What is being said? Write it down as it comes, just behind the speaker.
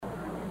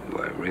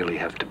really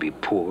have to be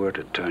poor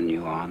to turn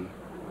you on?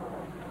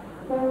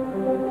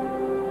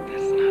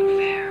 That's not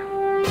fair.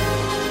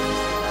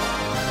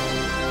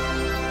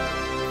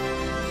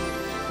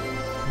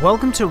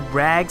 Welcome to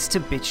Rags to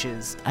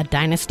Bitches, a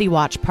Dynasty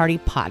Watch Party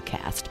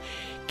podcast.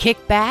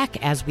 Kick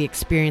back as we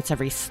experience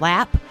every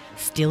slap,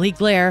 steely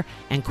glare,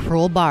 and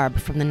cruel barb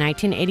from the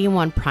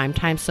 1981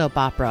 primetime soap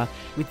opera.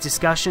 with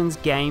discussions,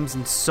 games,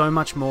 and so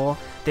much more.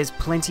 There's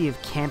plenty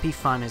of campy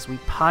fun as we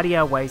party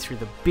our way through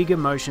the big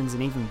emotions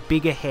and even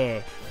bigger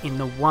hair in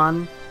the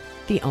one,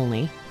 The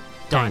only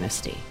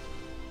Dynasty.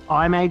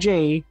 I'm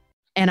AG,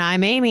 And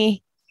I'm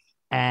Amy.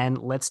 and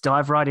let's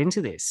dive right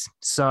into this.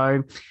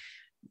 So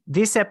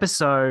this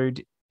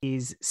episode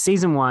is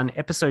Season 1,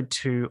 Episode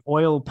 2,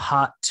 Oil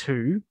Part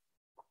 2,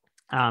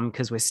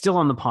 because we're still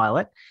on the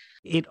pilot.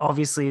 It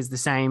obviously is the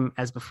same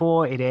as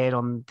before. It aired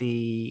on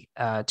the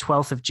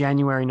 12th of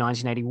January,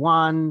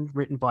 1981,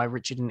 written by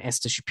Richard and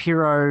Esther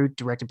Shapiro,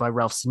 directed by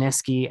Ralph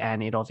Senesky,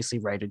 and it obviously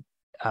rated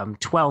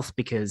 12th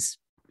because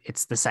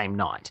it's the same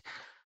night.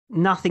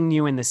 Nothing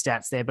new in the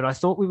stats there, but I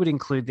thought we would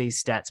include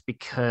these stats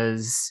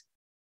because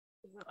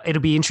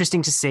it'll be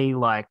interesting to see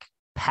like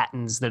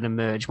patterns that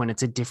emerge when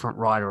it's a different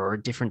writer or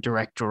a different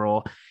director,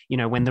 or, you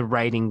know, when the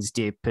ratings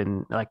dip,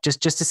 and like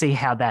just to see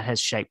how that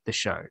has shaped the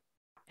show.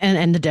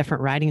 And the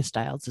different writing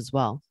styles as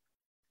well.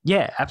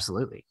 Yeah,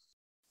 absolutely.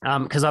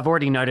 Because I've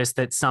already noticed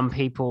that some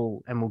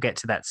people, and we'll get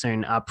to that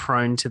soon, are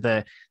prone to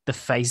the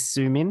face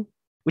zoom in,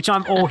 which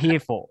I'm all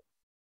here for.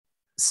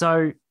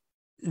 So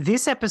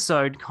this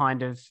episode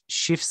kind of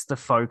shifts the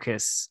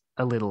focus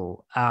a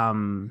little,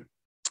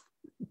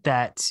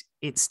 that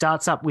it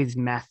starts up with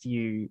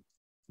Matthew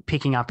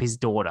picking up his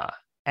daughter.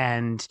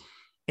 And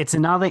it's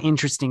another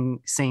interesting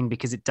scene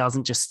because it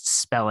doesn't just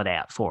spell it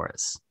out for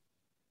us.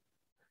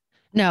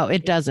 No,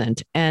 it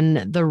doesn't.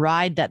 And the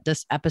ride that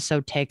this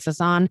episode takes us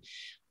on,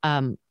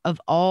 of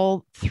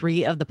all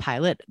three of the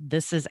pilot,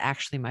 this is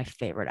actually my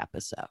favorite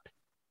episode.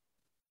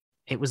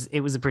 It was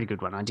a pretty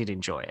good one. I did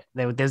enjoy it.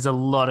 There's a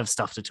lot of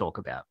stuff to talk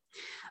about.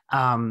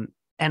 And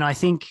I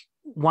think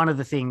one of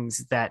the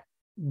things that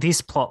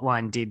this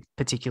plotline did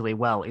particularly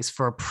well is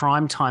for a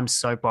primetime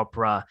soap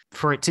opera,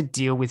 for it to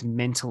deal with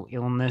mental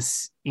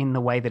illness in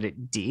the way that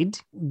it did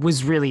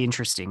was really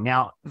interesting.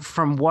 Now,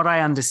 from what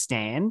I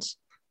understand,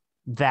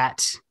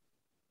 that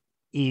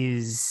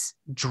is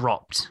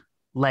dropped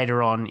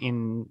later on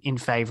in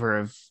favor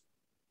of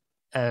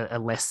a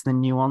less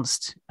than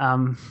nuanced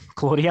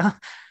Claudia.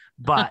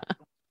 But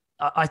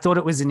I thought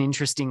it was an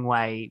interesting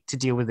way to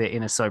deal with it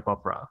in a soap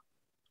opera.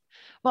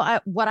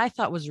 Well, what I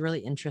thought was really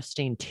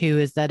interesting too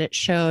is that it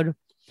showed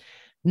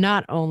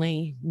not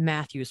only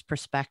Matthew's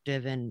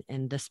perspective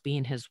and this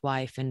being his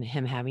wife and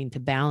him having to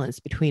balance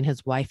between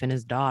his wife and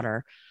his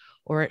daughter,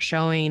 or it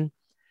showing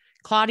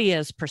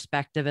Claudia's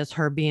perspective as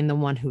her being the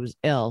one who's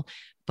ill.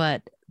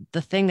 But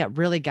the thing that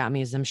really got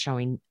me is them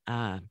showing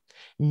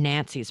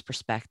Nancy's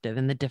perspective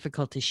and the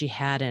difficulty she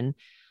had in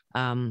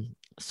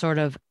sort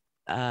of,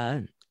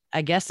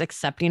 I guess,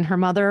 accepting her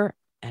mother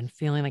and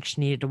feeling like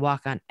she needed to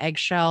walk on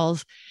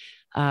eggshells.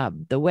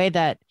 The way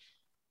that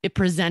it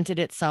presented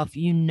itself,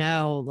 you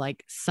know,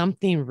 like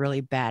something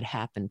really bad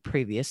happened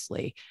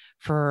previously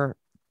for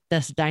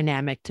this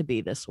dynamic to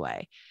be this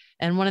way.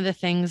 And one of the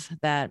things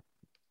that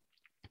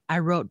I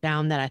wrote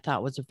down that I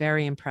thought was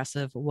very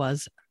impressive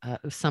was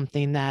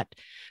something that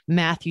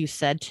Matthew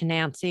said to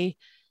Nancy.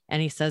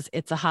 And he says,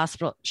 it's a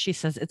hospital. She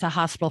says, it's a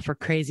hospital for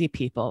crazy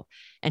people.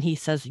 And he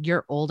says,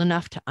 you're old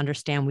enough to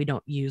understand we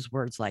don't use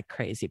words like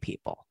crazy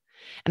people.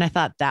 And I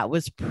thought that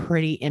was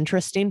pretty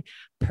interesting,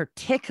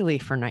 particularly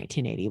for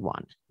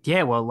 1981.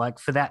 Yeah, well, like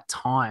for that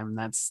time,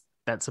 that's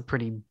a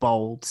pretty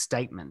bold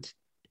statement.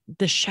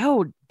 The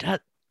show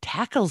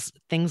tackles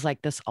things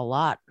like this a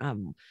lot.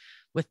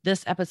 With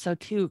this episode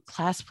too,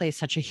 class plays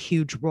such a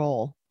huge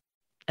role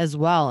as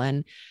well.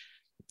 And,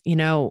 you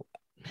know,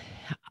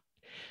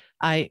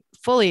 I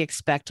fully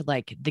expect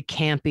like the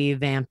campy,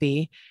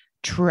 vampy,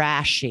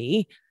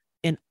 trashy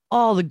in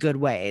all the good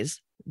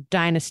ways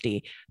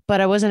Dynasty, but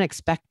I wasn't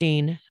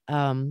expecting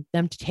them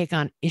to take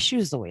on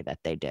issues the way that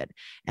they did.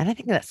 And I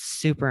think that's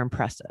super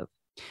impressive.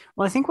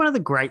 Well, I think one of the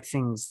great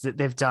things that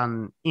they've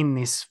done in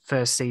this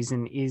first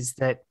season is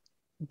that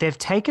they've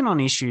taken on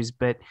issues,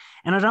 and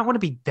I don't want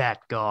to be that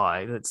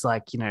guy that's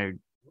like, you know,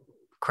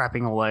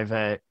 crapping all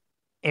over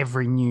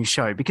every new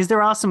show, because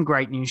there are some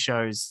great new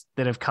shows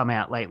that have come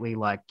out lately,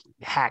 like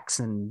Hacks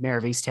and Mayor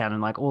of Easttown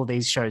and like all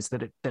these shows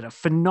that are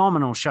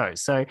phenomenal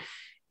shows. So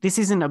this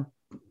isn't a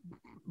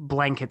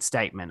blanket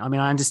statement. I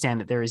mean, I understand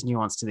that there is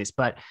nuance to this,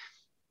 but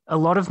a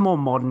lot of more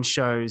modern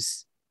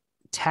shows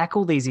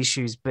tackle these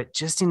issues, but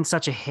just in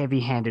such a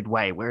heavy-handed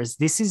way, whereas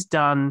this is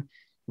done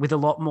with a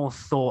lot more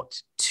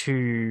thought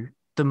to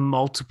the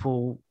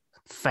multiple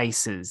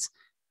faces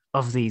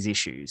of these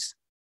issues.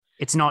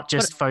 It's not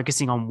just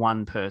focusing on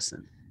one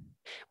person.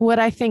 What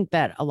I think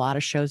that a lot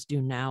of shows do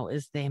now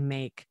is they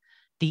make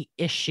the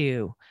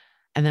issue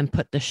and then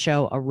put the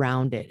show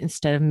around it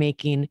instead of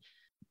making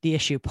the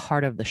issue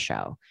part of the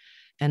show.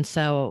 And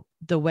so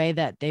the way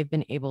that they've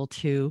been able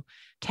to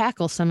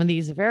tackle some of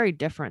these very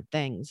different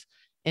things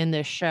in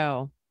this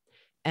show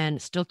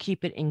and still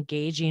keep it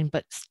engaging,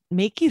 but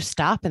make you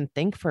stop and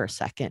think for a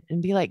second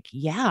and be like,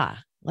 yeah,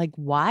 like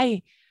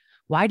why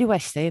do I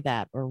say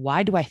that? Or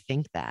why do I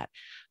think that?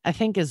 I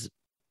think it's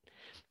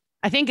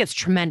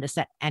tremendous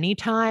at any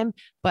time,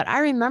 but I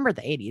remember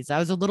the 80s. I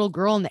was a little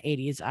girl in the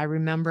 80s. I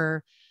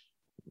remember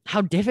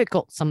how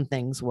difficult some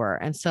things were.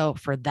 And so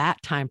for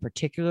that time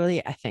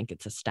particularly, I think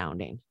it's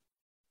astounding.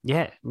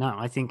 Yeah, no,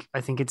 I think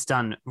it's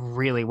done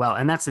really well.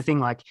 And that's the thing,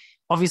 like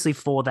obviously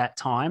for that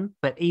time,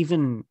 but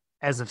even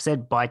as I've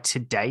said, by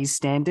today's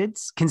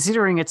standards,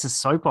 considering it's a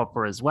soap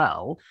opera as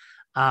well,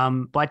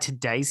 by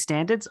today's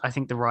standards, I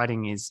think the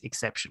writing is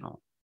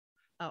exceptional.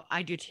 Oh,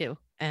 I do too.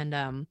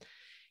 And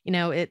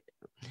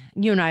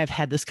you and I have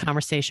had this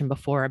conversation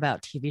before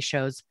about TV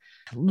shows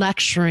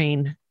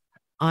lecturing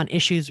on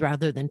issues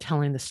rather than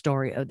telling the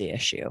story of the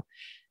issue.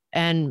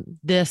 And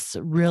this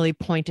really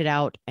pointed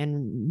out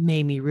and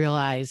made me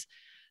realize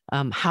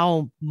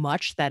how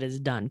much that is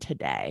done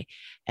today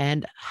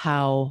and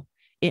how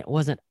it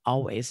wasn't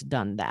always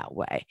done that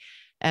way.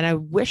 And I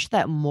wish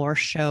that more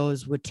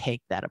shows would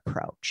take that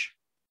approach.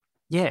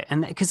 Yeah,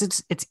 and because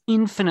it's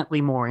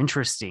infinitely more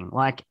interesting.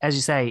 Like as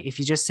you say, if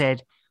you just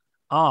said,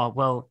 "Oh,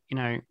 well,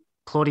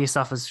 Claudia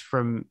suffers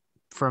from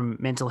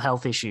mental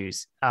health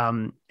issues,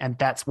 and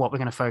that's what we're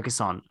going to focus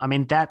on." I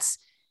mean, that's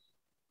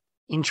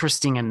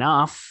interesting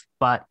enough,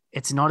 but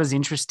it's not as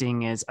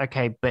interesting as,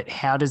 okay, but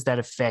how does that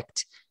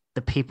affect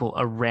the people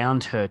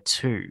around her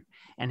too?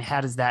 And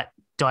how does that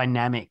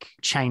dynamic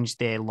change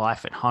their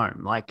life at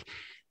home? Like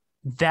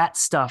that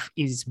stuff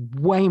is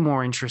way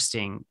more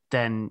interesting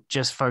than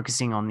just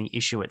focusing on the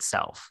issue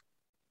itself.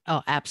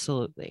 Oh,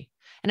 absolutely.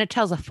 And it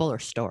tells a fuller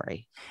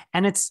story.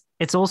 And it's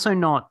also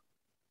not,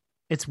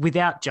 it's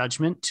without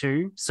judgment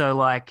too. So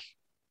like,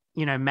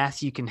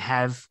 Matthew can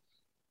have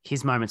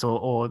his moments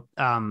or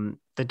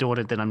the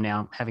daughter that I'm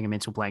now having a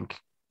mental blank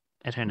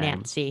at her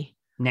name.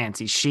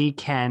 Nancy. She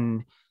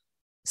can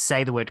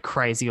say the word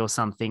crazy or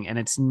something. And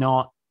it's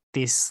not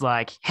this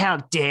like, how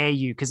dare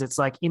you? Because it's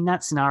like in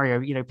that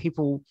scenario,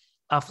 people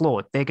are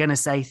flawed. They're going to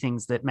say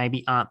things that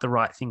maybe aren't the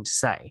right thing to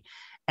say.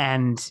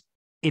 And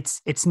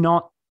it's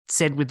not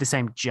said with the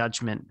same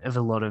judgment of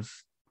a lot of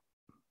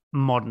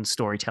modern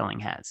storytelling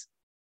has.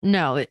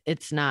 No,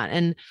 it's not.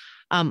 And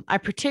I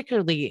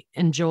particularly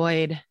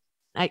enjoyed's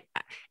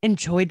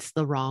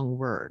the wrong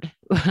word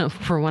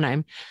for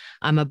when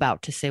I'm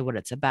about to say what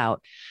it's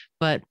about,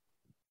 but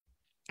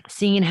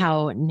seeing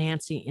how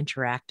Nancy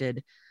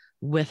interacted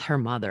with her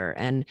mother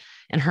and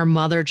her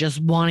mother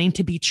just wanting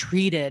to be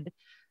treated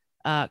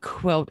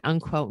quote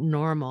unquote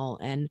normal,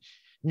 and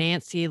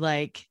Nancy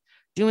like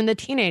doing the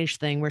teenage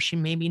thing where she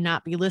maybe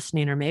not be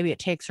listening, or maybe it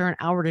takes her an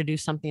hour to do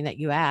something that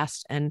you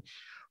asked, and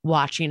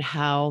watching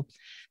how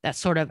that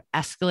sort of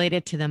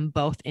escalated to them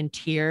both in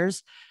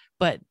tears.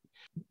 But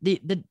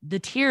the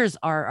tears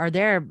are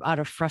there out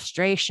of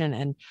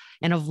frustration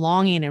and of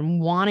longing and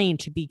wanting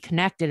to be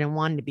connected and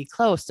wanting to be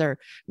close. They're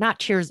not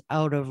tears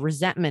out of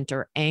resentment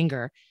or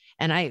anger.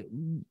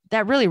 And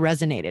that really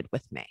resonated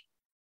with me.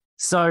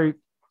 So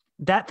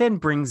that then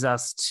brings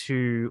us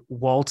to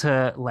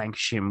Walter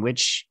Langsham,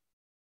 which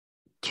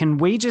can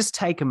we just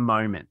take a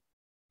moment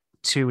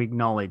to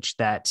acknowledge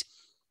that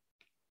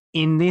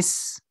in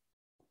this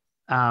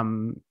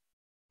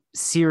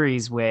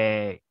series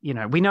where,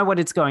 we know what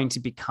it's going to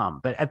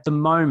become, but at the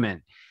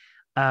moment,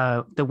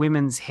 the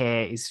women's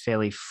hair is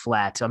fairly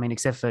flat. I mean,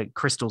 except for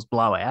Crystal's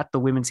blowout, the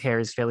women's hair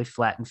is fairly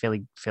flat and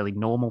fairly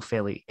normal,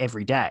 fairly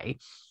everyday.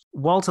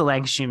 Walter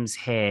Langsham's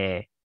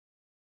hair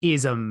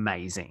is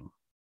amazing.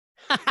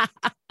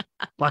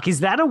 Like,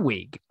 is that a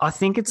wig? I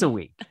think it's a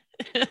wig.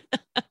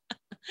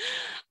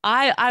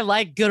 I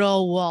like good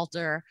old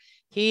Walter.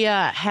 He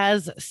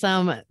has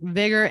some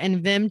vigor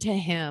and vim to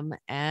him,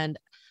 and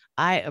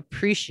I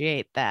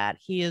appreciate that.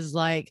 He is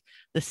like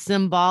the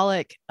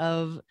symbolism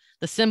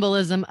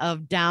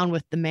of down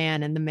with the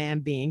man, and the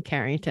man being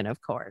Carrington,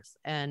 of course.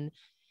 And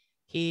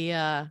he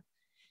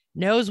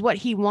knows what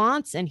he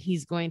wants, and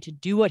he's going to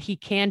do what he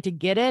can to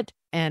get it.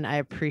 And I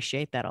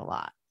appreciate that a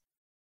lot.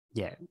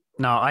 Yeah,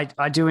 no,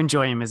 I do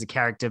enjoy him as a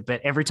character,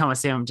 but every time I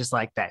see him, I'm just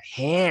like, that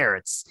hair,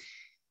 it's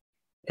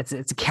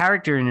a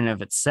character in and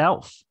of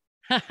itself.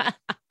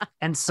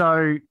 And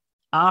so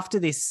after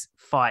this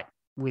fight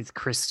with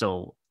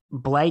Crystal,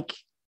 Blake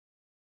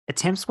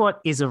attempts what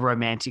is a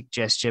romantic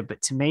gesture,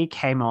 but to me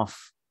came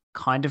off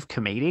kind of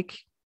comedic.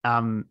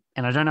 And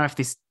I don't know if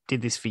this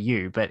did this for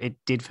you, but it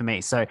did for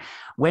me. So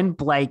when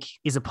Blake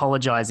is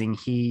apologizing,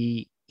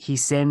 he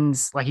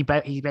sends, like,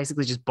 he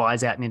basically just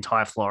buys out an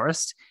entire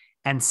florist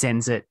and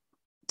sends it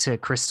to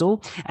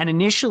Crystal. And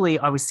initially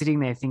I was sitting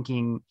there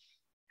thinking,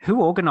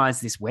 who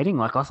organized this wedding?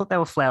 Like, I thought they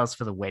were flowers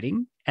for the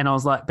wedding. And I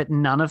was like, but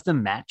none of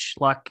them match.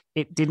 Like,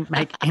 it didn't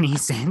make any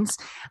sense.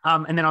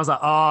 And then I was like,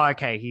 oh,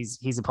 okay,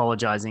 he's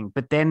apologizing.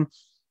 But then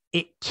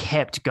it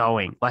kept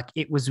going. Like,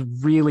 it was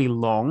really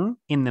long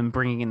in them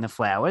bringing in the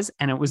flowers.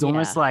 And it was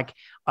almost like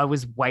I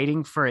was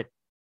waiting for it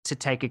to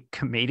take a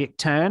comedic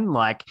turn.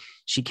 Like,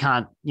 she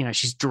can't,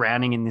 she's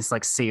drowning in this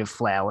like sea of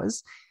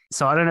flowers.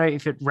 So I don't know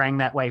if it rang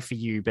that way for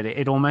you, but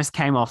it almost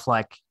came off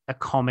like a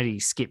comedy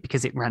skit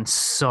because it ran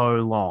so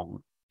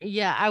long.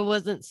 Yeah, I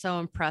wasn't so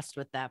impressed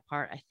with that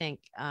part. I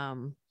think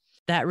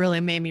that really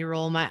made me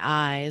roll my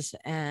eyes,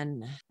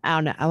 and I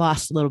don't know. I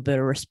lost a little bit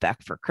of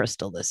respect for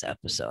Crystal this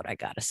episode, I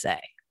gotta say.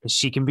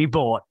 She can be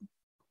bought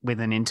with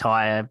an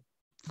entire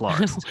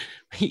florist.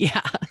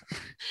 Yeah,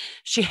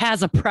 she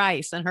has a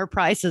price, and her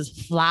price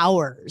is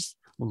flowers.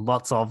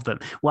 Lots of them.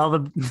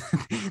 Well,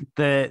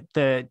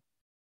 the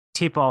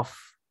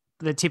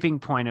tipping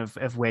point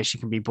of where she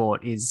can be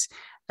bought is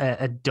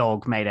a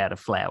dog made out of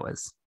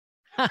flowers.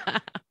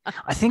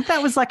 I think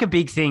that was like a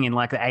big thing in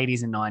like the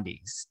 80s and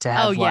 90s to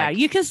have. Oh yeah, like,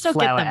 you can still get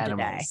flower them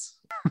animals.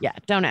 today. Yeah,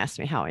 don't ask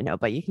me how I know,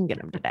 but you can get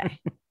them today.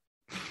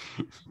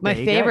 My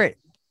There you go. favorite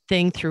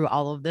thing through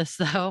all of this,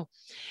 though,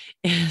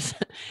 is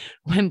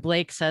when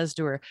Blake says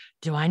to her,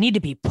 "Do I need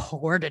to be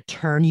poor to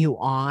turn you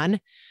on?"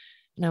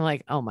 And I'm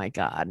like, "Oh my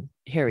God,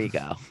 here we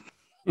go,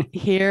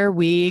 here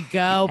we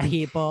go, And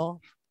people."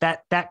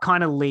 That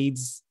kind of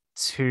leads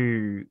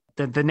to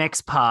the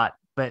next part,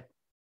 but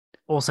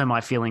also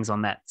my feelings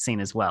on that scene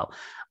as well.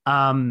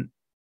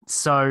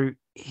 So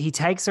he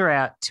takes her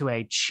out to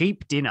a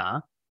cheap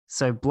dinner.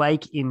 So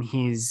Blake, in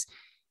his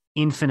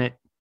infinite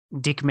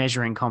dick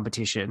measuring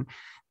competition,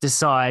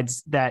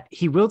 decides that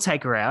he will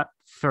take her out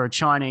for a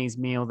Chinese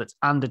meal that's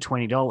under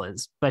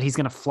 $20, but he's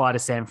going to fly to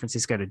San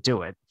Francisco to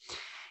do it.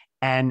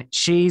 And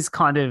she's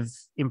kind of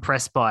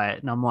impressed by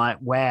it. And I'm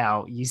like,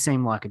 wow, you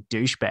seem like a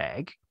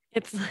douchebag.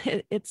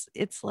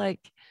 It's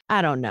like,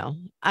 I don't know.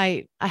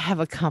 I have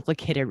a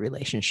complicated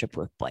relationship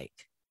with Blake.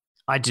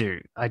 I do.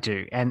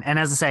 And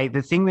as I say,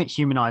 the thing that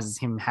humanizes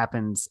him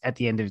happens at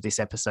the end of this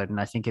episode. And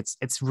I think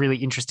it's really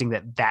interesting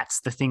that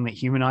that's the thing that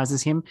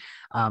humanizes him.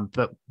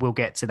 But we'll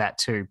get to that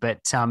too.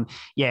 But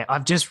yeah,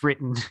 I've just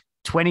written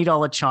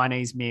 $20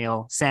 Chinese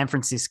meal, San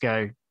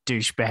Francisco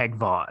douchebag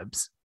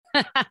vibes.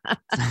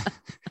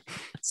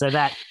 So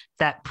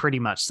that pretty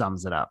much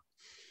sums it up.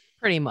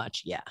 Pretty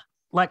much, yeah.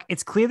 Like,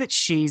 it's clear that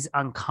she's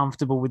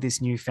uncomfortable with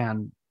this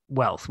newfound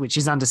wealth, which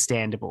is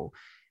understandable.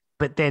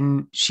 But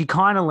then she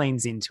kind of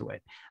leans into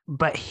it.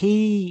 But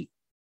he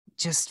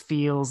just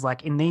feels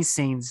like in these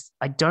scenes,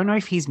 I don't know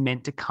if he's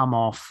meant to come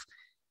off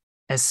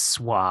as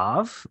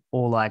suave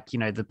or like, you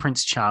know, the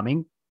Prince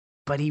Charming,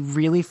 but he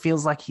really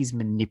feels like he's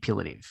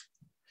manipulative.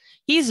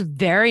 He's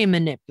very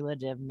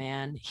manipulative,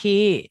 man.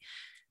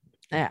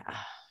 Yeah.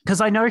 Because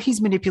I know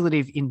he's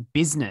manipulative in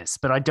business,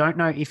 but I don't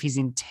know if he's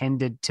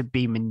intended to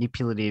be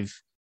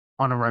manipulative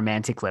on a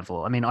romantic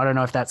level. I mean, I don't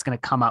know if that's going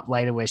to come up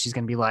later where she's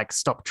going to be like,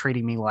 stop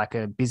treating me like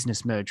a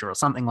business merger or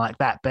something like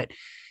that. But,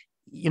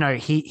 you know,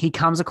 he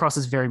comes across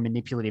as very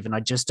manipulative, and I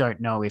just don't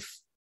know if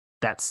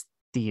that's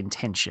the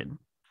intention.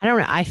 I don't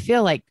know. I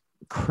feel like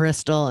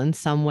Crystal in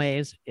some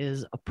ways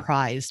is a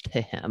prize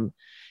to him,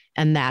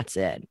 and that's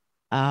it.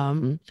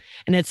 And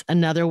it's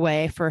another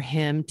way for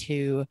him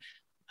to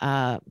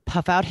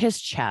puff out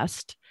his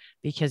chest,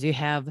 because you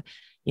have,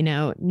 you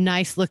know,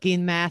 nice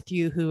looking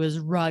Matthew, who is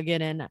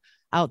rugged and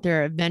out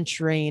there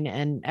adventuring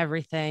and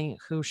everything,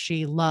 who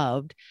she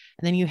loved.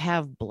 And then you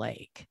have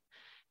Blake.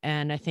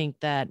 And I think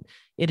that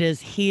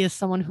he is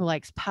someone who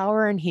likes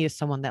power, and he is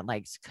someone that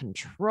likes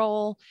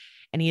control,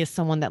 and he is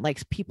someone that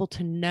likes people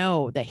to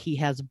know that he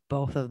has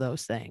both of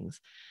those things.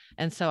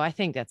 And so I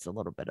think that's a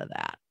little bit of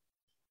that.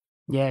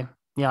 Yeah,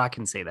 I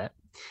can see that.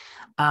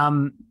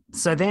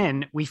 So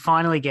then we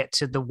finally get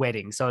to the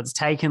wedding. So it's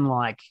taken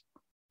like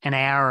an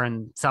hour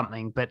and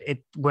something, but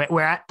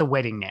we're at the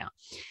wedding now.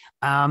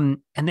 And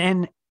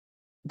then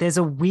there's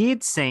a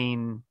weird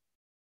scene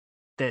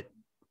that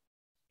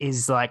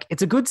is like,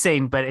 it's a good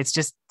scene, but it's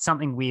just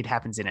something weird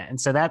happens in it. And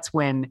so that's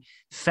when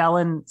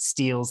Fallon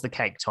steals the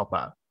cake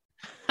topper.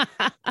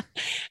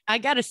 I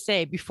gotta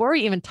say, before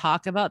we even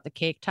talk about the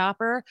cake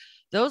topper,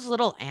 those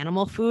little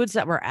animal foods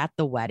that were at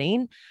the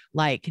wedding,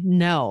 like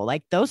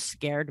those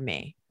scared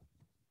me.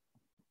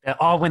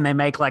 Oh, when they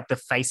make like the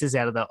faces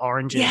out of the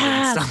oranges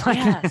and stuff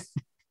like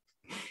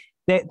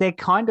that. They're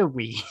kind of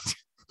weird.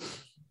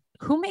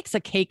 Who makes a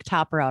cake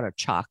topper out of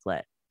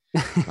chocolate?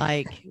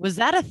 Like, was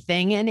that a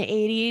thing in the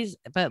 80s?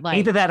 But like,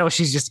 either that or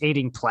she's just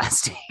eating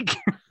plastic.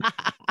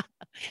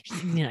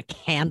 A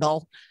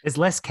candle. There's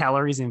less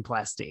calories in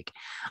plastic.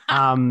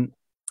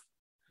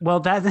 Well,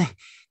 that,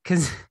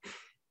 because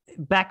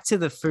back to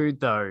the food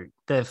though,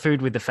 the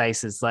food with the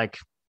faces, like,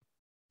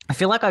 I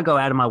feel like I go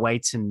out of my way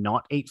to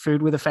not eat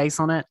food with a face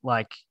on it.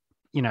 Like,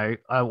 you know,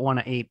 I want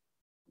to eat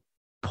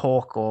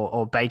pork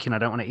or bacon. I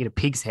don't want to eat a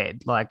pig's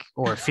head, like,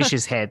 or a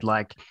fish's head.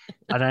 Like,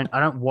 I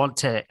don't want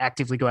to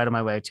actively go out of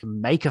my way to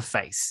make a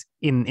face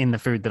in the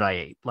food that I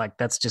eat. Like,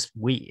 that's just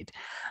weird.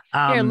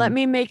 Here, let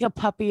me make a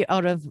puppy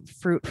out of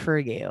fruit for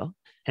you.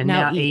 And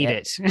now eat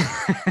it.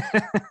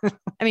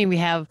 I mean, we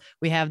have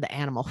the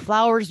animal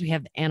flowers, we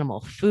have the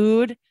animal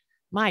food.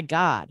 My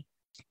God.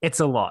 It's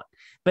a lot.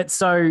 But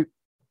so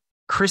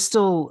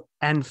Crystal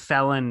and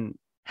Fallon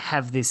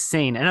have this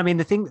scene. And I mean,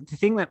 the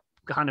thing that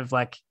kind of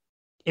like,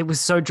 it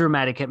was so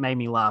dramatic, it made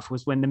me laugh,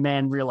 was when the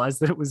man realized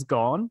that it was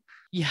gone.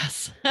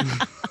 Yes.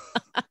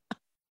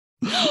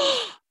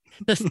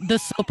 The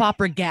soap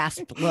opera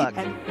gasp look.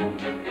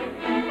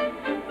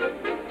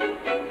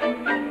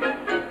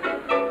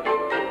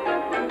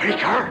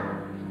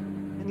 Baker!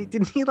 And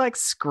didn't he like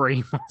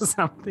scream or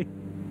something?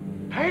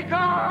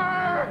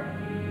 Baker!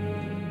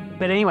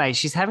 But anyway,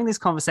 she's having this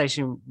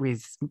conversation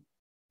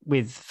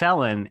with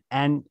Fallon,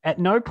 and at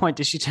no point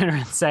does she turn around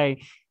and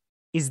say,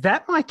 "Is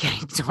that my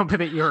cake topper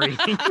that you're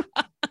eating?"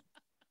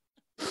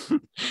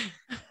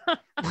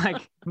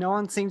 Like, no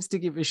one seems to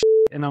give a shit.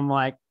 And I'm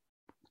like,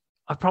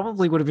 I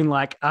probably would have been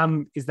like,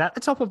 is that the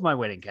top of my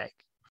wedding cake?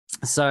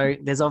 So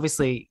there's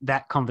obviously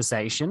that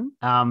conversation,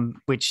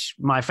 which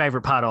my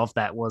favorite part of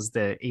that was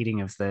the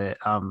eating of the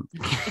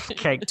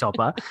cake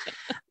topper.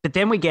 But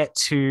then we get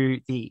to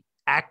the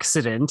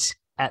accident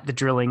at the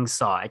drilling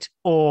site,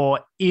 or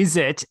is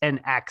it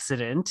an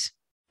accident?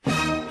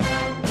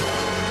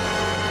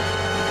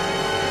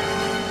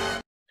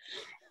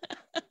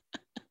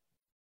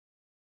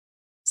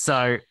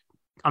 So,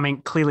 I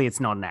mean, clearly it's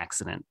not an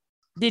accident.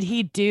 Did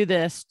he do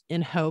this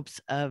in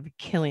hopes of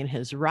killing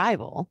his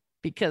rival?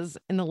 Because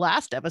in the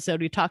last episode,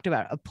 we talked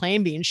about a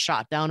plane being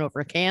shot down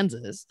over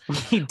Kansas.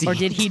 Or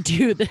did he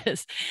do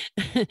this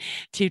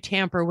to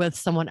tamper with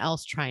someone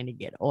else trying to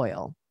get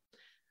oil?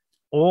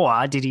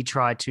 Or did he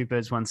try two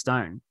birds, one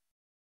stone?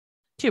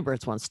 Two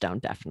birds, one stone,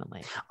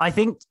 definitely. I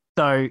think,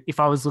 though, if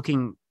I was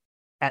looking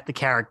at the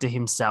character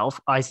himself,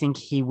 I think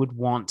he would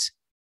want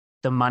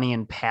the money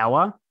and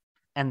power,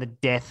 and the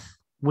death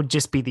would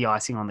just be the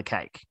icing on the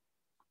cake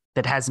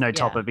that has no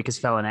topper because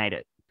Fallon ate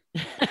it.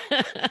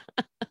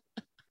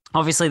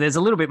 Obviously, there's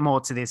a little bit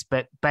more to this,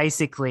 but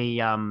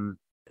basically,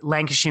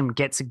 Lancashire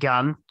gets a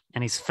gun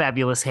and his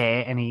fabulous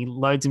hair, and he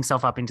loads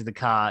himself up into the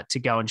car to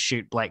go and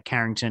shoot Blake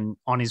Carrington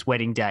on his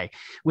wedding day,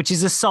 which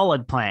is a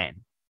solid plan.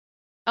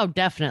 Oh,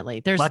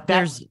 definitely. There is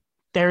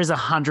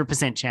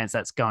 100% chance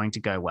that's going to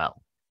go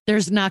well.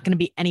 There's not going to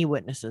be any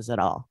witnesses at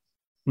all.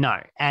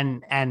 No,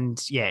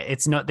 and yeah,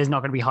 it's not. There's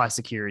not going to be high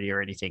security or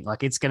anything.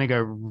 Like, it's going to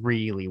go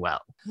really well.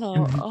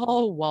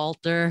 Oh,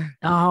 Walter.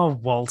 Oh,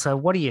 Walter,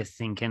 what are you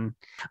thinking?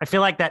 I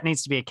feel like that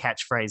needs to be a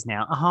catchphrase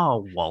now.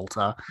 Oh,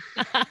 Walter.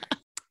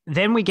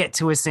 Then we get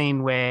to a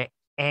scene where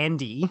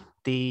Andy,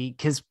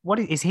 because what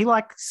is he,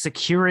 like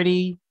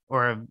security,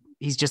 or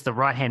he's just the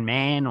right-hand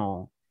man,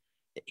 or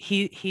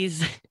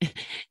he's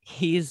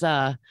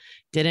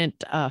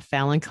didn't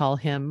Fallon call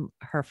him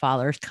her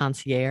father's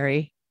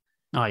concierge?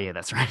 Oh yeah,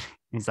 that's right.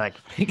 He's like,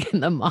 in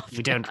the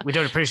mafia. We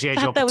don't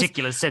appreciate your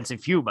particular sense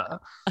of humor.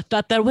 I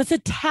thought that was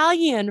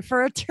Italian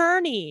for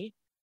attorney.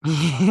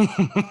 I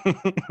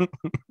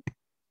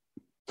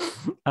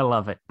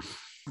love it.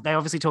 They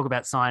obviously talk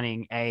about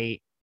signing a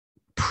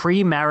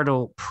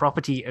premarital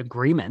property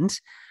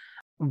agreement,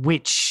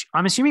 which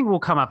I'm assuming will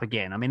come up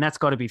again. I mean, that's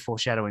got to be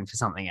foreshadowing for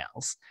something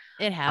else.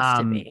 It has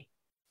to be.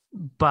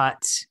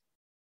 But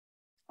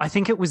I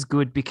think it was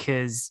good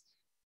because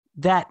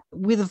that,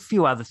 with a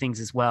few other things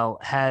as well,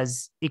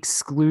 has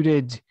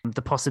excluded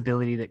the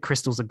possibility that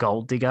Crystal's a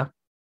gold digger.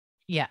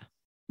 Yeah.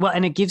 Well,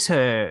 and it gives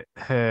her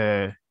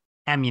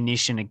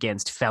ammunition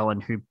against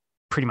Fallon, who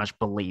pretty much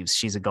believes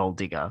she's a gold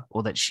digger,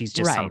 or that she's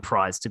just some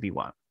prize to be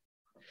won.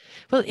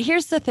 Well,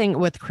 here's the thing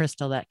with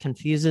Crystal that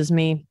confuses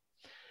me,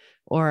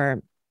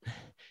 or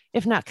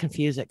if not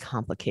confuse, it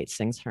complicates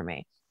things for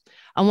me.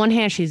 On one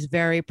hand, she's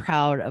very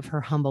proud of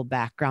her humble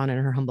background and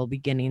her humble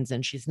beginnings,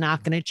 and she's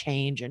not going to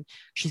change, and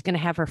she's going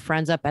to have her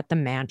friends up at the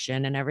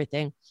mansion and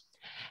everything.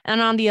 And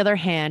on the other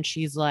hand,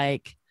 she's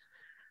like,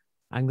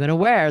 I'm going to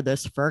wear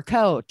this fur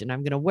coat, and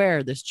I'm going to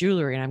wear this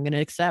jewelry, and I'm going to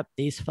accept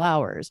these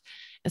flowers.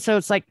 And so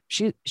it's like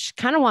she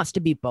kind of wants to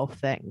be both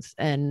things.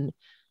 And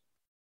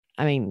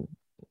I mean,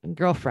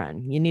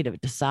 girlfriend, you need to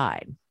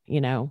decide,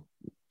 you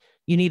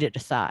need to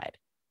decide.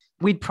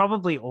 We'd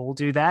probably all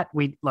do that.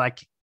 We'd like,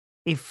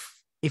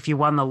 if you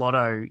won the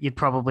lotto, you'd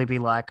probably be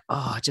like,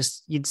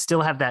 you'd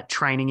still have that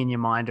training in your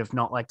mind of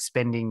not like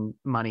spending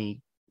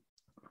money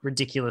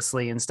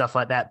ridiculously and stuff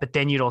like that. But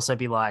then you'd also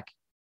be like,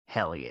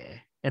 hell yeah.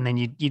 And then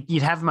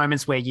you'd have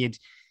moments where you'd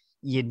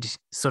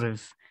sort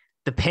of,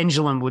 the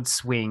pendulum would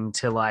swing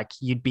to like,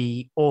 you'd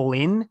be all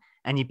in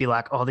and you'd be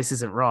like, oh, this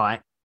isn't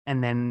right.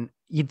 And then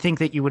you'd think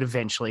that you would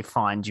eventually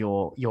find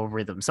your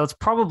rhythm. So it's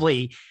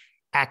probably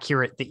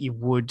accurate that you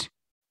would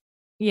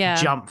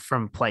jump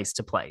from place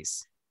to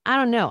place. I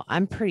don't know.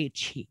 I'm pretty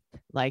cheap.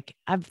 Like,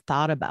 I've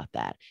thought about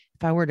that.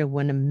 If I were to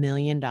win $1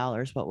 million,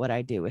 what would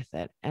I do with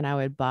it? And I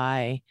would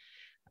buy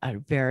a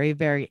very,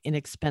 very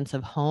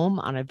inexpensive home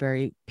on a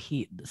very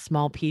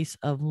small piece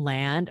of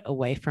land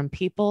away from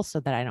people so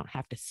that I don't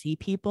have to see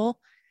people.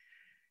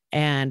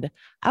 And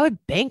I would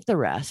bank the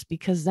rest,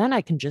 because then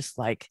I can just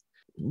like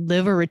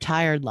live a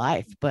retired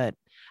life. But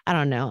I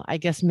don't know. I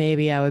guess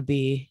maybe I would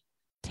be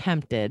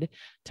tempted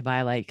to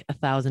buy like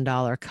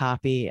 $1,000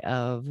 copy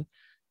of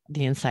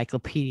the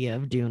Encyclopedia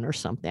of Dune or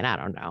something. I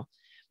don't know.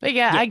 But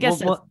yeah, I guess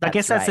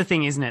that's the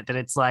thing, isn't it? That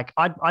it's like,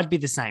 I'd be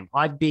the same.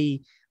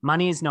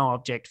 Money is no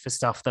object for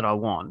stuff that I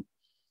want,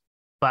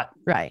 but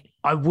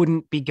I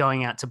wouldn't be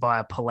going out to buy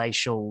a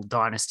palatial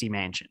dynasty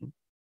mansion.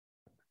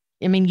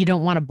 I mean, you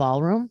don't want a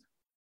ballroom?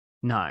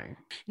 No.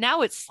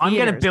 Now it's I'm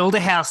going to theaters. build a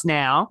house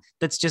now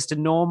that's just a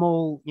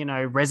normal,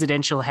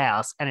 residential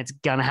house, and it's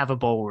going to have a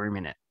ballroom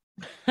in it.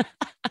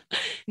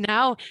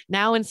 Now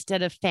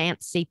instead of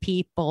fancy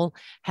people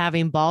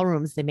having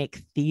ballrooms, they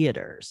make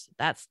theaters.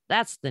 That's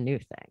the new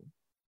thing.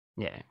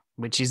 Yeah,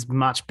 which is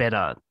much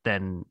better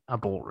than a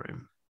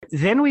ballroom.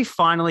 Then we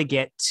finally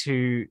get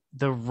to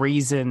the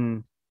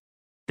reason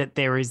that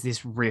there is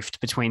this rift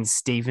between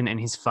Stephen and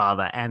his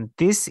father. And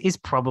this is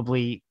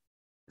probably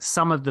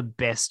some of the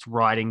best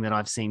writing that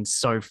I've seen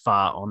so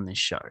far on this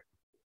show.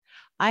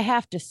 I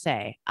have to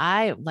say,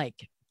 I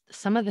like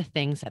some of the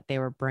things that they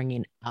were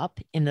bringing up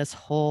in this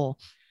whole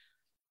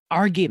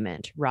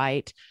argument,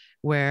 right?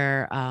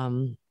 Where,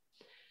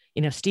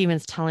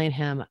 Stephen's telling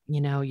him,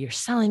 you're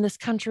selling this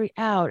country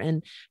out,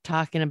 and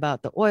talking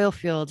about the oil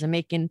fields and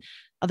making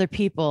other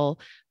people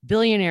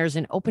billionaires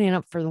and opening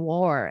up for the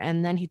war.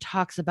 And then he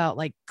talks about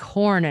like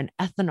corn and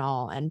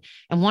ethanol and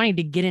wanting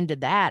to get into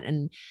that.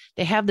 And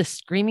they have this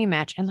screaming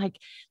match, and like,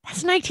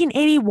 that's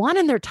 1981.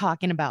 And they're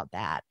talking about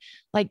that.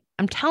 Like,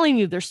 I'm telling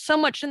you, there's so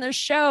much in this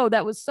show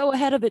that was so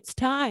ahead of its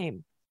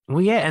time.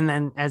 Well, yeah. And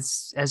then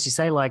as you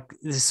say, like,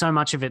 there's so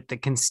much of it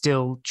that can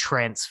still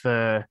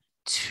transfer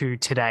to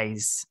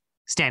today's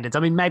standards.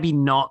 I mean, maybe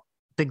not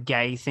the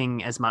gay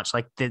thing as much.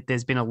 Like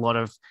there's been a lot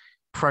of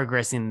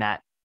progress in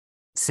that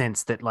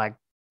sense, that like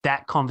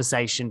that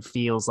conversation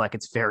feels like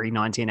it's very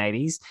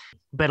 1980s,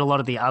 but a lot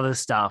of the other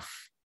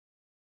stuff,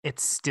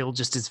 it's still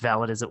just as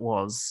valid as it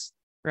was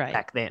right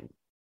back then.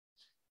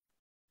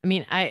 I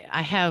mean,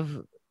 I have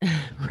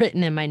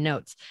written in my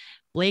notes,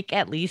 Blake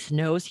at least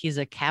knows he's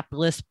a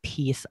capitalist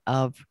piece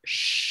of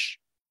shh.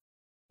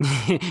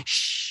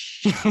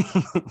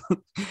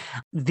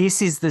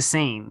 This is the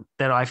scene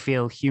that I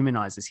feel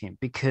humanizes him,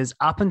 because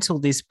up until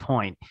this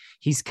point,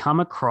 he's come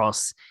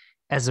across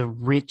as a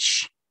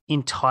rich,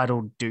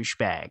 entitled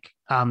douchebag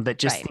that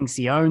just thinks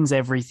he owns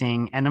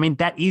everything. And I mean,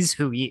 that is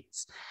who he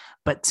is.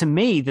 But to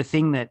me, the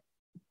thing that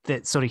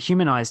sort of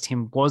humanized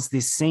him was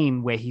this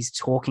scene where he's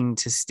talking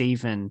to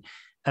Stephen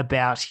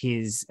about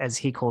his, as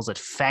he calls it,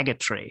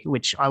 faggotry,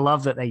 which I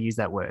love that they use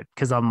that word,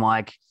 because I'm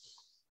like,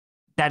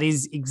 that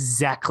is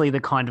exactly the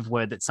kind of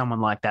word that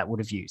someone like that would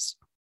have used.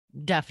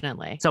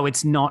 Definitely. So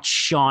it's not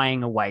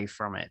shying away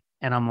from it.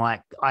 And I'm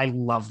like, I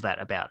love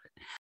that about it.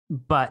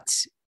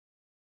 But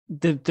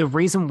the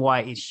reason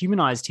why it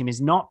humanized him is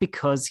not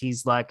because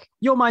he's like,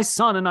 you're my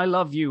son and I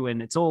love you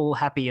and it's all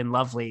happy and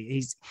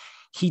lovely.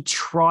 He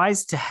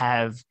tries to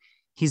have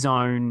his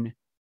own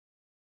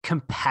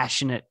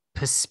compassionate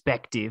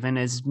perspective, and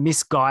as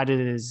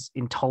misguided, as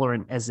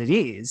intolerant as it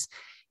is,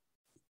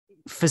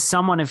 for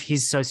someone of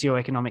his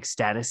socioeconomic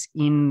status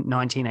in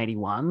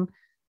 1981,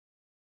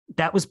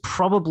 that was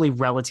probably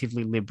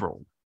relatively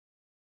liberal.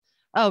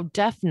 Oh,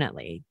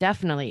 definitely.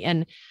 Definitely.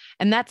 And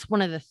that's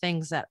one of the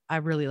things that I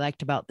really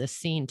liked about this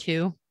scene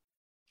too,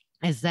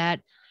 is that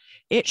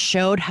it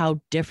showed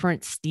how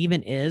different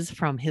Stephen is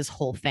from his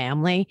whole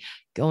family,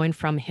 going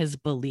from his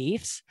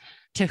beliefs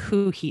to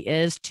who he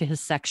is, to his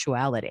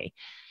sexuality.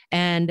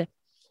 And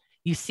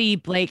you see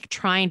Blake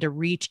trying to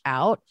reach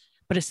out,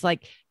 but it's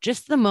like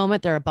just the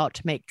moment they're about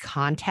to make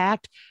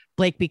contact,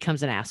 Blake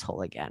becomes an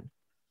asshole again.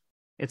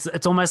 It's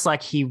almost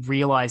like he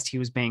realized he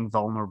was being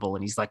vulnerable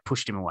and he's like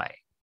pushed him away.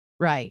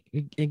 Right.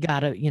 You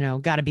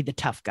gotta be the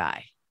tough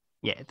guy.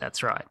 Yeah,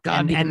 that's right.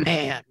 Gotta be the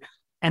man.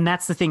 And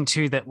that's the thing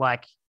too, that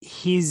like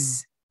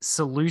his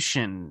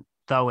solution,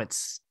 though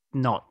it's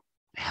not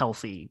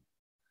healthy,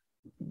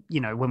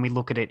 when we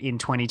look at it in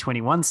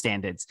 2021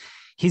 standards,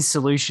 his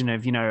solution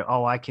of,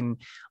 I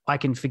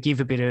can forgive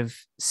a bit of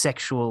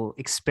sexual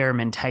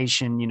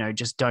experimentation,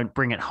 just don't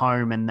bring it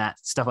home, and that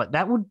stuff like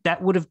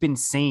that would have been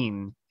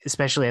seen,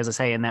 especially as I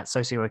say, in that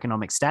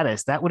socioeconomic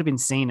status, that would have been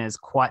seen as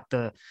quite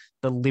the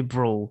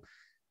liberal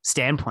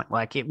standpoint.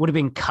 Like it would have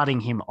been cutting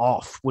him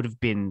off would have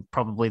been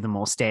probably the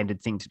more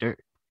standard thing to do.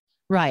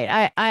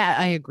 Right.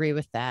 I agree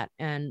with that.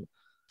 And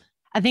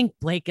I think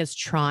Blake is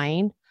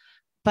trying,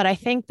 but I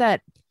think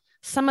that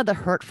some of the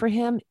hurt for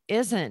him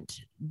isn't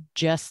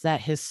just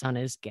that his son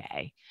is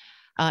gay.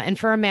 And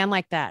for a man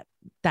like that,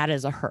 that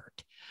is a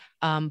hurt.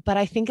 But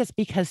I think it's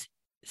because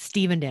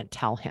Stephen didn't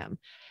tell him,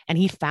 and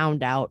he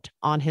found out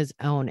on his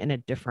own in a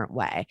different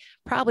way,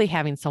 probably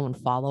having someone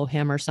follow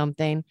him or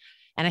something.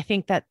 And I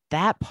think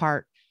that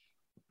part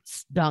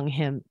stung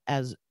him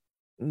as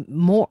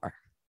more.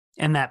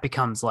 And that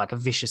becomes like a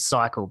vicious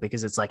cycle,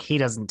 because it's like he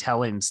doesn't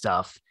tell him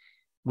stuff,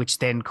 which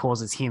then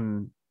causes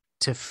him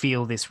to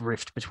feel this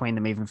rift between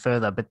them even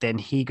further. But then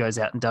he goes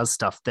out and does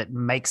stuff that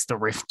makes the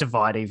rift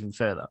divide even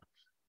further.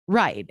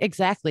 Right,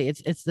 exactly.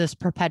 It's this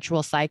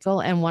perpetual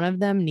cycle, and one of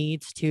them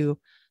needs to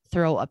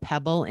throw a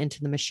pebble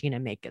into the machine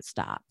and make it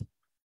stop.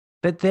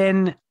 But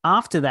then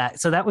after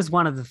that, so that was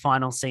one of the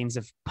final scenes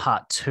of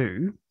part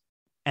 2.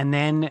 And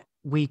then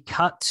we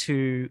cut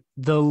to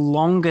the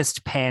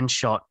longest pan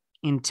shot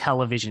in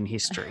television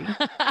history,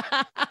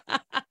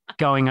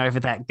 going over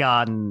that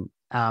garden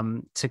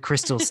to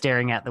Crystal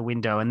staring out the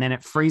window, and then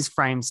it freeze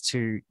frames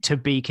to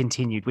be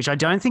continued, which I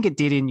don't think it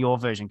did in your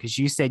version, because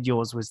you said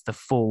yours was the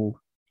full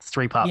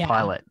 3-part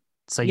pilot.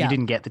 So you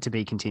didn't get the to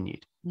be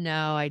continued.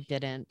 No, I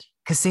didn't.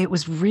 Because see, it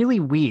was really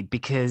weird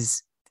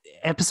because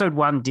episode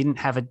 1 didn't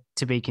have a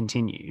to be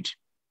continued.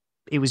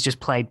 It was just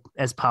played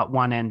as part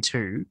 1 and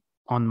 2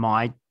 on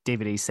my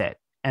DVD set.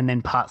 And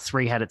then part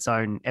 3 had its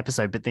own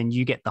episode, but then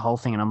you get the whole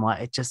thing. And I'm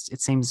like,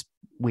 it seems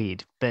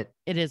weird. But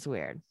it is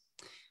weird.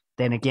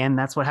 Then again,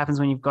 that's what happens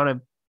when you've got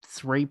a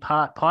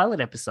 3-part pilot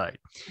episode.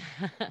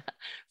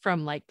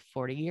 From like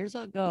 40 years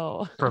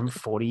ago. From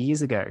 40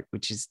 years ago,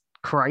 which is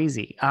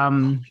crazy.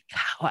 Wow,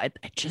 I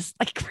just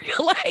like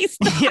realized.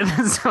 Yeah,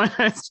 that's what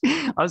I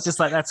was just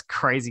like, that's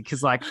crazy.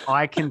 Because like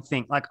I can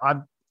think like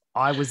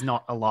I was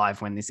not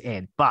alive when this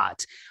aired,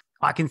 but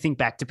I can think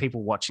back to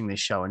people watching this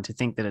show, and to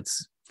think that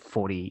it's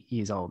 40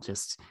 years old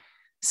just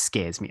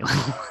scares me a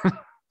little.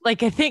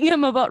 Like, I think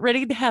I'm about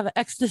ready to have an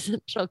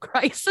existential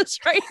crisis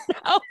right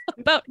now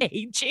about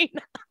aging.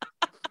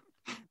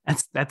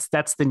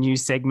 That's the new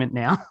segment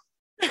now.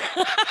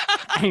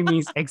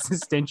 Amy's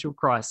existential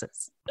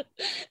crisis.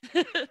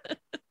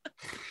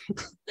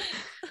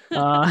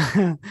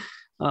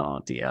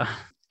 Oh dear.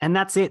 And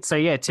that's it. So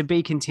yeah, to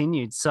be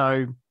continued.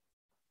 So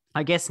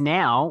I guess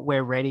now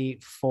we're ready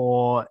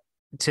for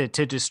to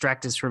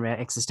distract us from our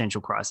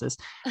existential crisis.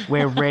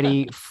 We're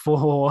ready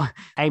for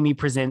Amy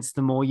Presents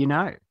The More You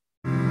Know.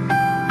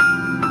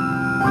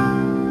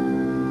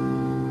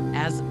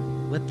 As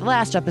with the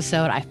last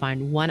episode, I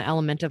find one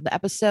element of the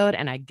episode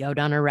and I go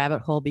down a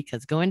rabbit hole,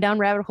 because going down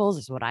rabbit holes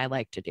is what I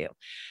like to do.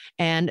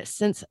 And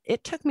since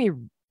it took me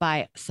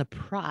by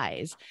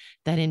surprise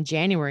that in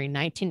January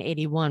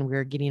 1981, we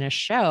were getting a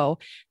show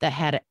that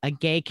had a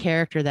gay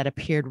character that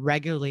appeared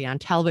regularly on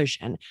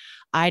television,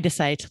 I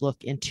decided to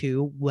look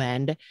into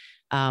when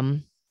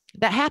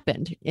that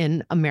happened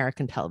in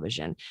American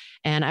television.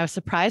 And I was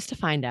surprised to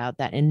find out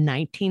that in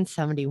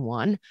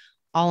 1971,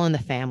 All in the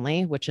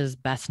Family, which is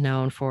best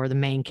known for the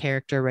main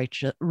character,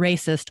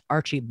 racist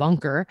Archie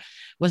Bunker,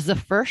 was the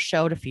first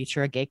show to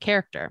feature a gay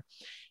character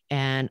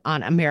and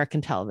on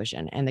American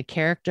television. And the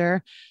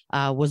character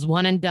was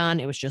one and done.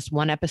 It was just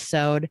one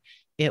episode.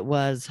 It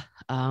was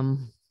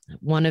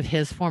one of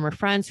his former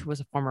friends who was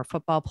a former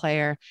football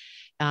player.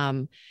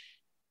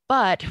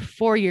 But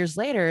 4 years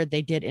later,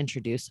 they did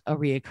introduce a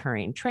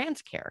reoccurring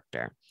trans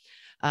character.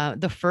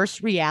 The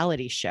first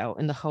reality show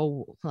in the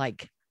whole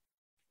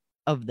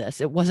of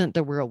this. It wasn't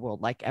The Real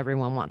World like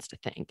everyone wants to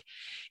think.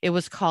 It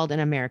was called An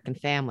American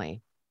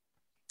Family.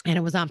 And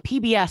it was on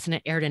PBS, and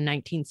it aired in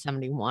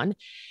 1971.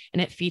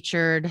 And it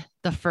featured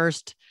the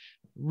first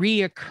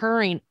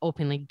reoccurring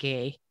openly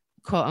gay,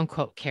 quote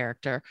unquote,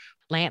 character,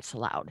 Lance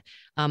Loud.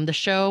 The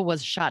show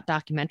was shot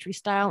documentary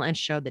style and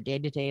showed the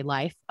day-to-day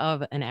life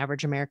of an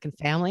average American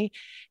family.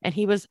 And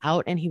he was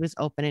out and he was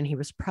open and he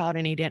was proud,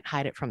 and he didn't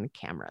hide it from the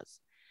cameras.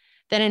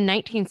 Then in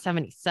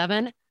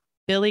 1977,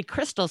 Billy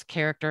Crystal's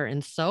character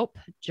in Soap,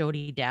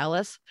 Jody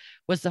Dallas,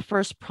 was the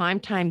first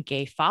primetime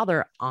gay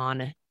father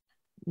on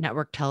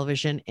network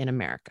television in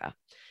America.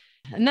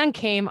 And then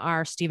came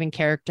our Stephen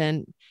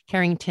Carrington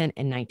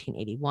in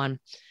 1981.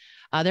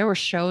 There were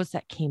shows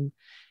that came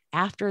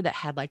after that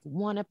had like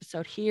one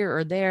episode here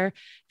or there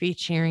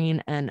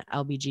featuring an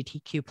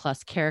LGBTQ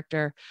plus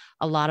character.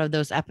 A lot of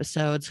those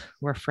episodes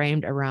were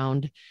framed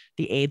around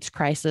the AIDS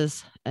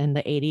crisis in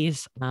the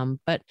 80s.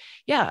 But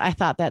yeah, I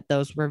thought that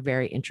those were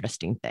very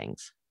interesting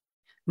things.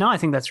 No, I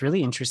think that's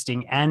really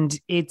interesting. And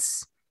it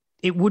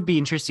would be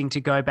interesting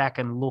to go back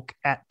and look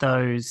at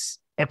those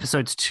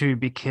episodes too,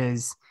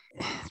 because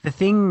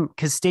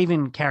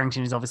Stephen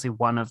Carrington is obviously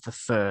one of the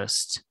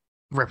first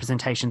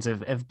representations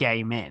of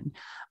gay men.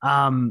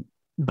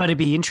 But it'd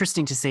be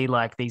interesting to see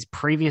like these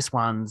previous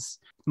ones,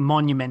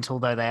 monumental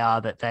though they are,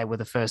 that they were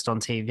the first on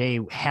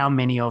TV, how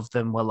many of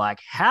them were like,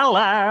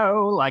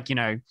 hello, like, you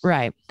know,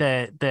 right.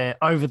 The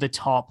over the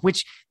top,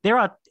 which there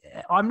are,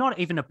 I'm not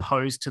even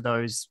opposed to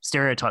those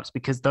stereotypes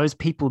because those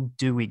people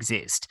do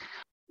exist.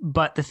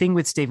 But the thing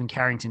with Stephen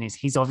Carrington is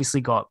he's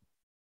obviously got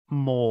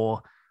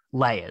more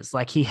layers.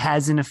 Like he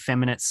has an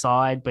effeminate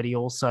side, but he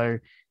also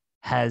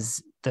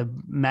has the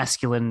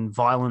masculine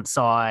violent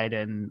side,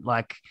 and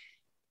like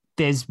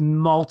there's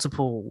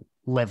multiple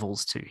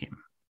levels to him.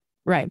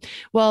 Right.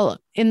 Well,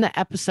 in the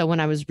episode, when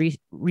I was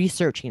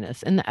researching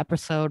this, in the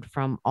episode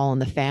from All in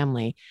the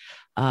Family,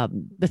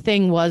 the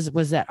thing was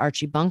that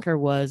Archie Bunker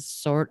was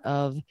sort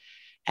of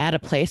at a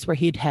place where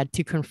he'd had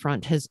to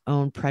confront his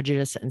own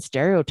prejudice and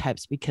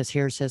stereotypes, because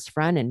here's his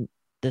friend and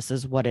this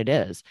is what it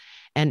is.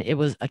 And it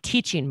was a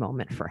teaching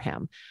moment for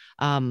him.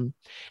 And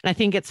I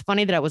think it's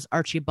funny that it was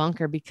Archie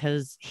Bunker,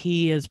 because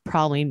he is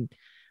probably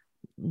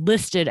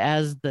listed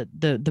as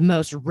the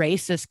most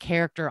racist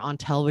character on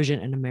television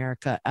in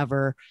America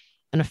ever,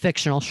 in a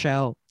fictional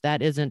show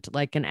that isn't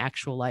like an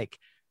actual like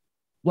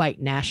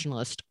white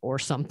nationalist or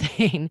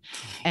something.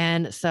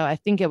 And so I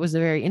think it was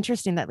very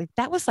interesting that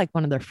that was like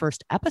one of their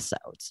first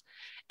episodes,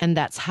 and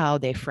that's how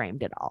they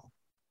framed it all.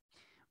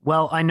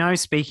 Well, I know,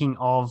 speaking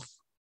of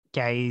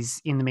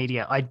gays in the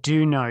media, I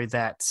do know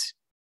that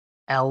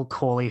Al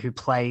Corley, who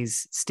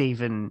plays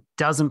Stephen,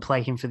 doesn't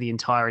play him for the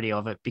entirety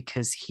of it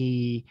because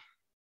he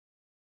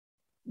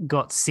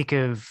got sick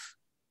of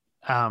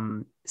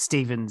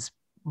Stephen's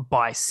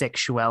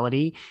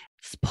bisexuality.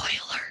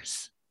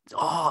 Spoilers.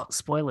 Oh,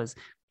 spoilers.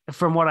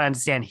 From what I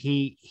understand,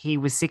 he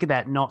was sick of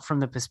that, not from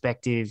the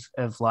perspective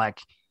of like,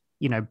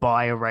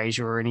 bi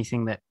erasure or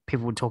anything that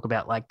people would talk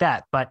about like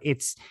that, but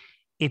it's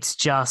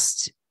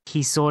just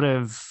he sort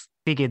of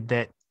figured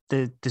that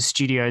the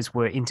studios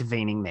were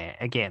intervening there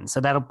again. So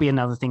that'll be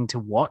another thing to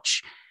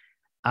watch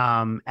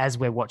as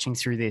we're watching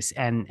through this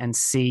and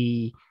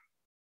see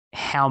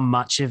how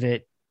much of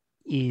it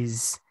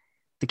is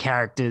the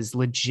character's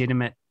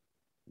legitimate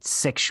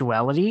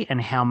sexuality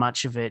and how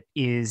much of it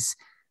is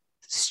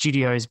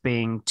studios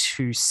being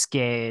too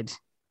scared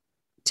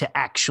to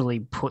actually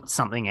put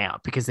something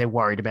out because they're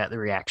worried about the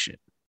reaction.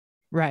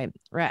 Right.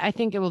 I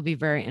think it will be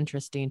very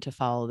interesting to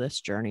follow this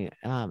journey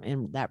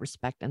in that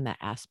respect and that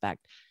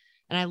aspect.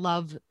 And I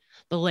love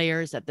the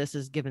layers that this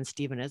has given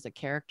Steven as a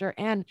character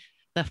and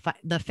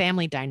the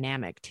family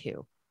dynamic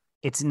too.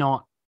 It's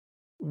not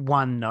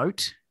one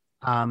note.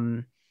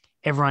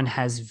 Everyone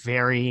has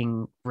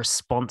varying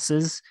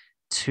responses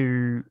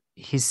to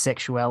his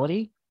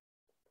sexuality.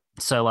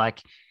 So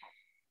like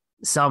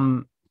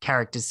some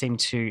characters seem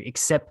to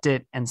accept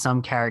it and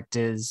some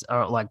characters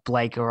are like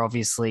Blake are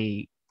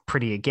obviously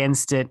pretty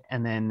against it.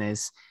 And then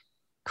there's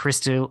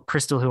Crystal,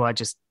 who I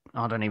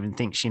don't even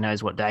think she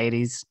knows what day it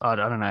is. I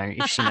don't know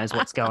if she knows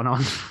what's going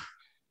on.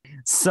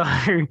 So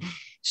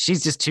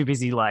she's just too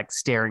busy like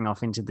staring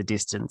off into the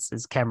distance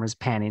as cameras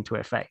pan into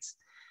her face.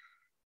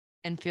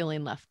 And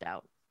feeling left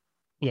out.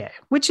 Yeah,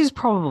 which is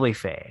probably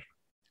fair.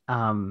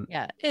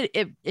 Yeah,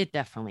 it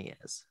definitely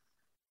is.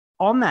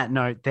 On that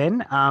note,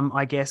 then,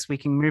 I guess we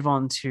can move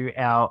on to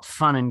our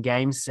fun and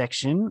games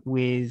section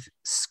with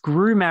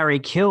Screw, Marry,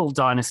 Kill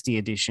Dynasty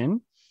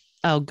Edition.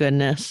 Oh,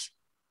 goodness.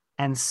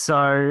 And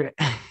so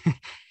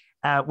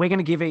we're going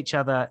to give each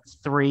other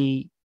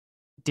 3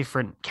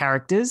 different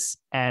characters.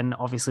 And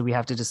obviously we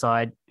have to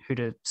decide who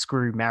to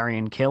screw, marry,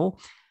 and kill.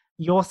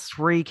 Your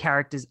 3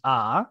 characters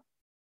are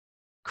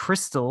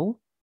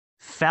Crystal,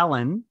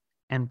 Fallon,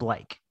 and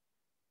Blake.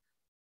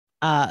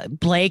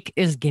 Blake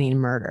is getting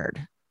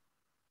murdered.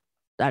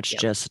 That's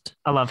just...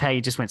 I love how you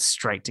just went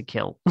straight to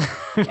kill.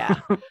 Yeah.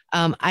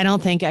 I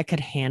don't think I could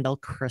handle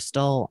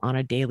Crystal on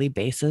a daily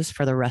basis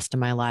for the rest of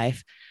my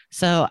life.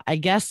 So I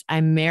guess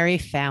I marry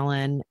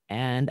Fallon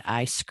and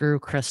I screw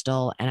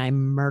Crystal and I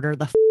murder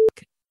the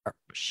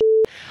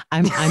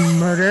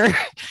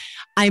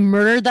I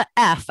murder the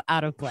F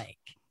out of Blake.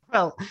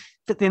 Well,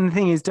 but then the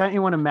thing is, don't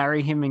you want to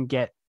marry him and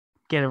get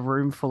a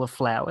room full of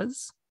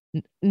flowers?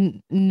 No,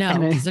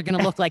 because they're going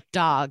to look like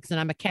dogs and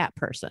I'm a cat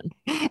person.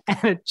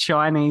 And a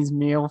Chinese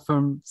meal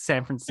from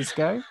San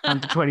Francisco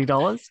under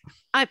 $20.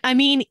 I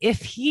mean,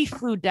 if he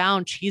flew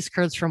down cheese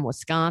curds from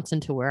Wisconsin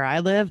to where I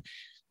live,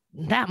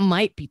 that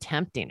might be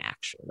tempting,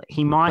 actually.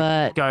 He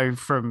might go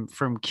from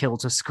kill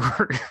to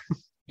screw.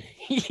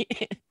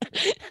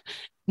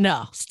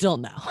 No, still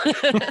no.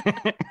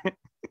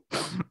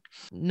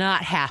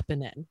 Not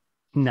happening.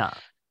 No.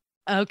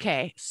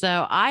 Okay,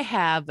 so I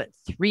have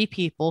 3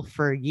 people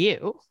for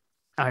you.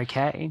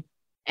 Okay.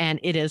 And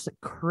it is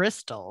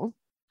Crystal,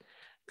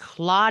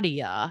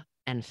 Claudia,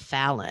 and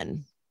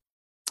Fallon.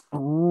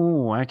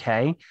 Oh,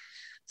 okay.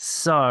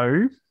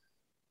 So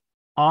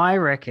I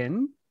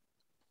reckon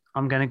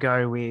I'm going to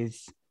go with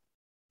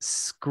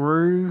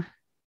screw.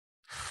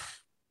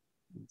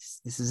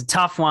 This is a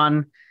tough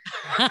one.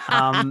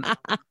 I'm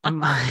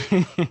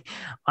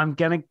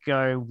going to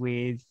go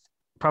with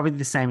probably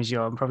the same as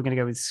you. I'm probably going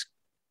to go with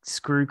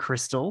screw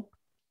Crystal,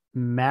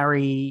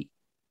 marry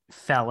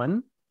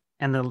Fallon,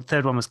 and the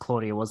third one was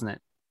Claudia, wasn't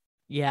it?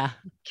 Yeah.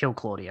 Kill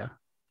Claudia.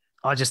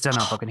 I just don't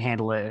know if I can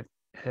handle her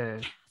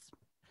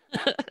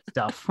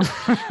stuff.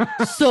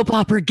 Soap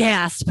opera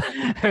gasp.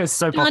 Her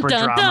soap opera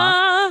dun,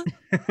 drama.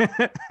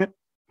 Dun.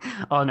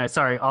 Oh, no,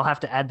 sorry. I'll have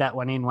to add that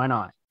one in, won't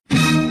I?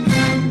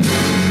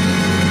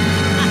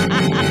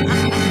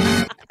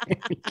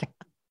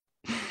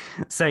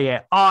 So,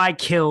 yeah, I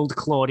killed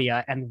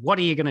Claudia, and what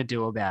are you going to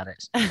do about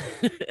it?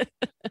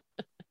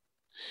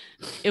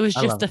 It was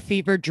just a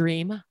fever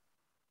dream.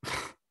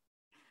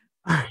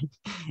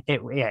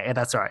 Yeah,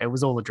 that's right. It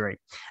was all a dream.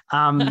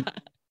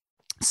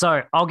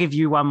 So I'll give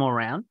you one more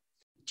round.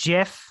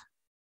 Jeff,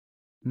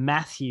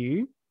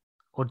 Matthew,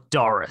 or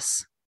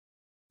Doris?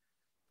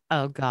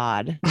 Oh,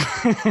 God.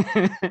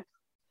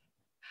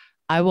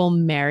 I will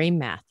marry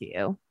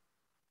Matthew.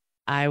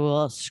 I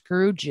will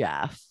screw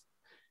Jeff.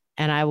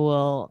 And I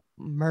will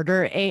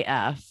murder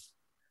AF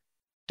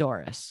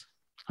Doris.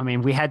 I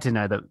mean, we had to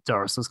know that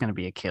Doris was going to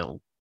be a kill.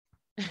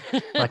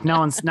 Like no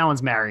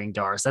one's marrying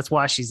Doris. That's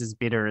why she's as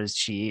bitter as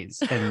she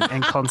is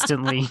and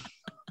constantly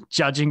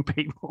judging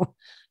people.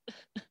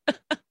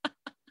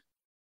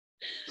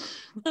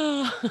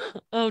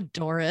 Oh,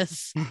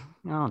 Doris.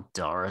 Oh,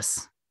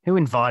 Doris. Who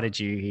invited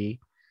you here?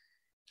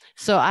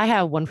 So I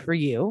have one for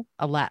you.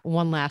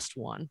 One last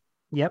one.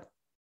 Yep.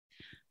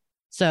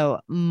 So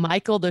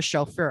Michael the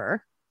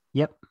chauffeur.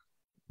 Yep.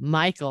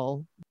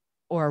 Michael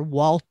or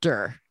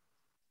Walter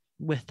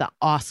with the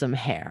awesome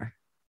hair.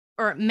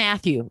 Or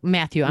Matthew.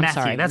 I'm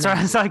sorry. That's right.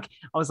 I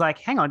was like,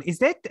 hang on,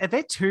 are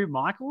there two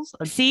Michaels?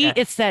 See, Yeah.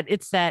 it's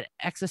that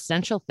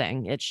existential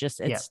thing. It's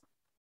just it's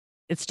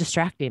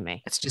distracting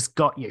me. It's just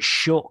got you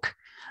shook.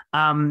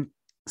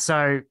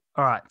 So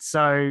all right.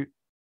 So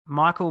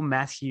Michael,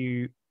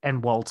 Matthew,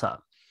 and Walter.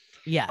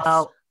 Yes.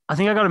 Well, I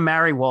think I got to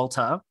marry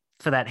Walter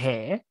for that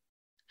hair.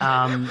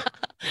 I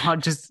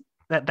just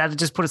that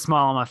just put a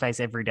smile on my face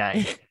every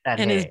day. That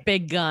and hair. his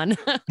big gun.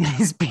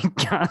 His big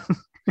gun.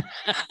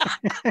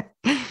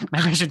 Maybe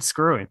I should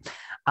screw him.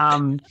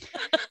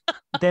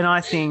 Then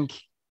I think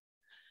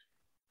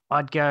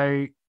I'd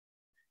go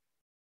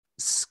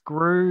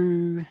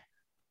screw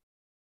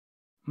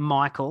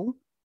Michael.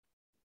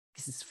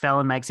 This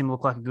fella makes him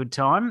look like a good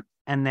time,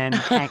 and then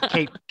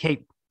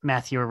keep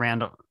Matthew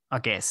around, I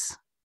guess.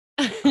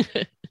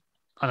 I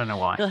don't know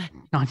why.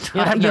 I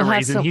have no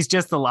reason. He's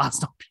just the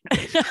last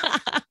option.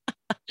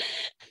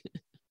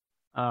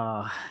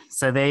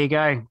 So there you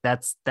go.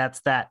 That's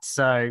that.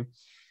 So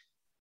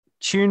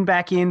tune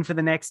back in for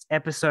the next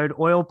episode,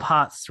 Oil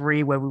Part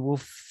 3, where we will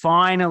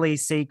finally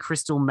see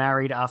Crystal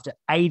married after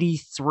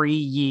 83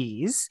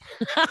 years.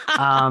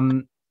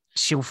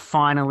 She'll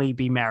finally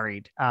be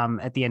married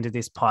at the end of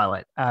this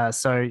pilot.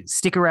 So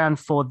stick around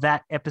for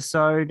that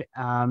episode.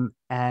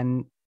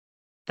 And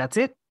that's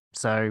it.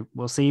 So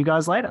we'll see you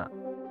guys later.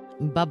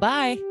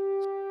 Bye-bye.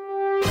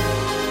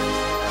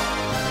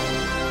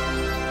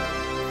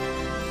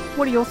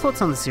 What are your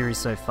thoughts on the series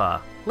so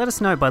far? Let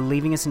us know by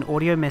leaving us an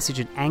audio message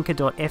at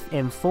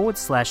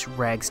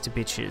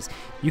anchor.fm/rags2bitches.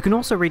 You can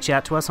also reach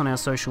out to us on our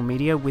social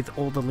media with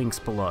all the links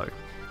below.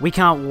 We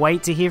can't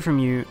wait to hear from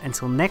you.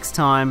 Until next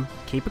time,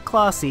 keep it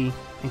classy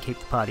and keep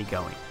the party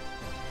going.